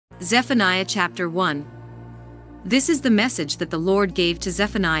Zephaniah chapter 1. This is the message that the Lord gave to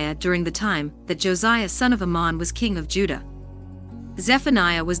Zephaniah during the time that Josiah son of Amon was king of Judah.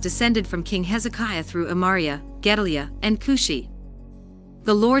 Zephaniah was descended from King Hezekiah through Amariah, Gedaliah, and Cushi.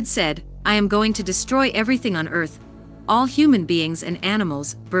 The Lord said, I am going to destroy everything on earth, all human beings and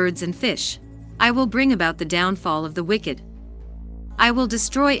animals, birds and fish. I will bring about the downfall of the wicked. I will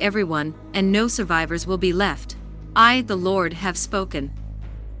destroy everyone, and no survivors will be left. I, the Lord, have spoken.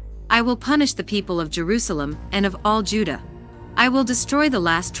 I will punish the people of Jerusalem and of all Judah. I will destroy the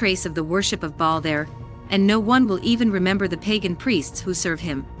last trace of the worship of Baal there, and no one will even remember the pagan priests who serve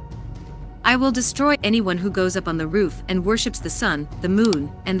him. I will destroy anyone who goes up on the roof and worships the sun, the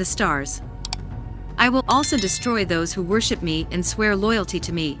moon, and the stars. I will also destroy those who worship me and swear loyalty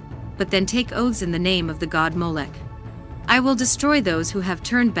to me, but then take oaths in the name of the god Molech. I will destroy those who have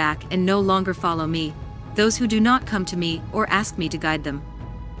turned back and no longer follow me, those who do not come to me or ask me to guide them.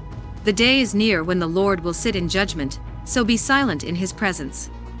 The day is near when the Lord will sit in judgment, so be silent in his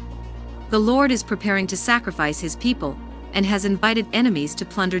presence. The Lord is preparing to sacrifice his people, and has invited enemies to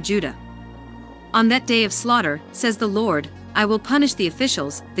plunder Judah. On that day of slaughter, says the Lord, I will punish the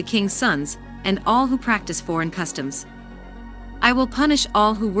officials, the king's sons, and all who practice foreign customs. I will punish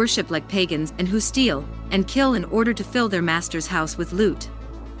all who worship like pagans and who steal and kill in order to fill their master's house with loot.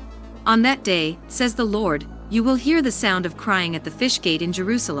 On that day, says the Lord, you will hear the sound of crying at the fish gate in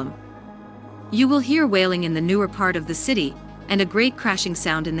Jerusalem. You will hear wailing in the newer part of the city, and a great crashing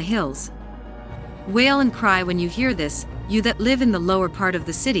sound in the hills. Wail and cry when you hear this, you that live in the lower part of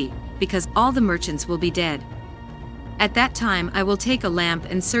the city, because all the merchants will be dead. At that time I will take a lamp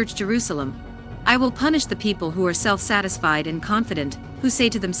and search Jerusalem. I will punish the people who are self-satisfied and confident, who say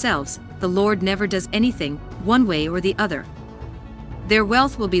to themselves, the Lord never does anything, one way or the other. Their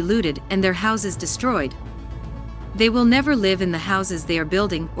wealth will be looted and their houses destroyed. They will never live in the houses they are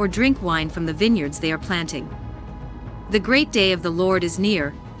building or drink wine from the vineyards they are planting. The great day of the Lord is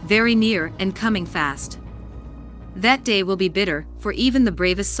near, very near and coming fast. That day will be bitter, for even the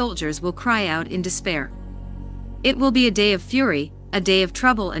bravest soldiers will cry out in despair. It will be a day of fury, a day of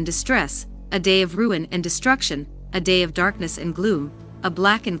trouble and distress, a day of ruin and destruction, a day of darkness and gloom, a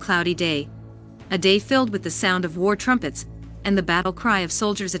black and cloudy day, a day filled with the sound of war trumpets, and the battle cry of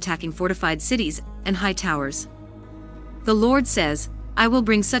soldiers attacking fortified cities and high towers. The Lord says, I will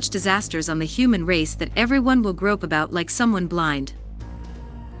bring such disasters on the human race that everyone will grope about like someone blind.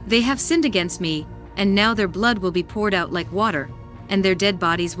 They have sinned against me, and now their blood will be poured out like water, and their dead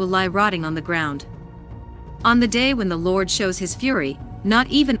bodies will lie rotting on the ground. On the day when the Lord shows his fury, not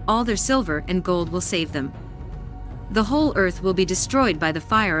even all their silver and gold will save them. The whole earth will be destroyed by the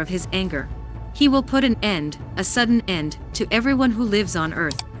fire of his anger. He will put an end, a sudden end, to everyone who lives on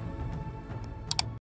earth.